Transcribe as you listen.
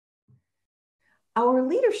Our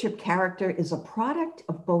leadership character is a product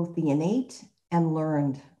of both the innate and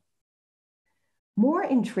learned. More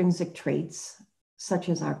intrinsic traits, such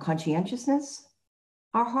as our conscientiousness,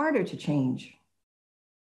 are harder to change.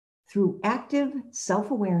 Through active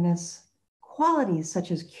self-awareness, qualities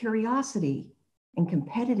such as curiosity and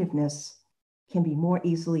competitiveness can be more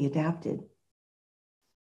easily adapted.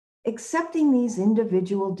 Accepting these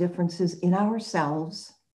individual differences in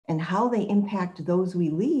ourselves and how they impact those we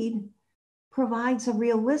lead provides a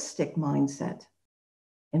realistic mindset,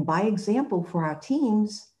 and by example for our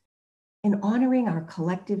teams, in honoring our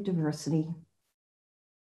collective diversity.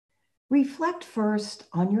 Reflect first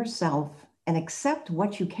on yourself and accept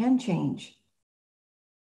what you can change.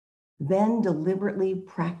 Then deliberately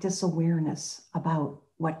practice awareness about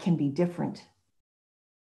what can be different.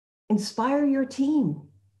 Inspire your team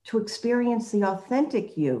to experience the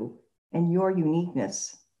authentic you and your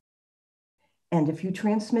uniqueness. And if you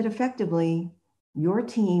transmit effectively, your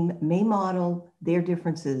team may model their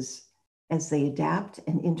differences as they adapt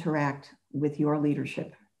and interact with your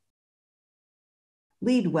leadership.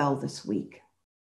 Lead well this week.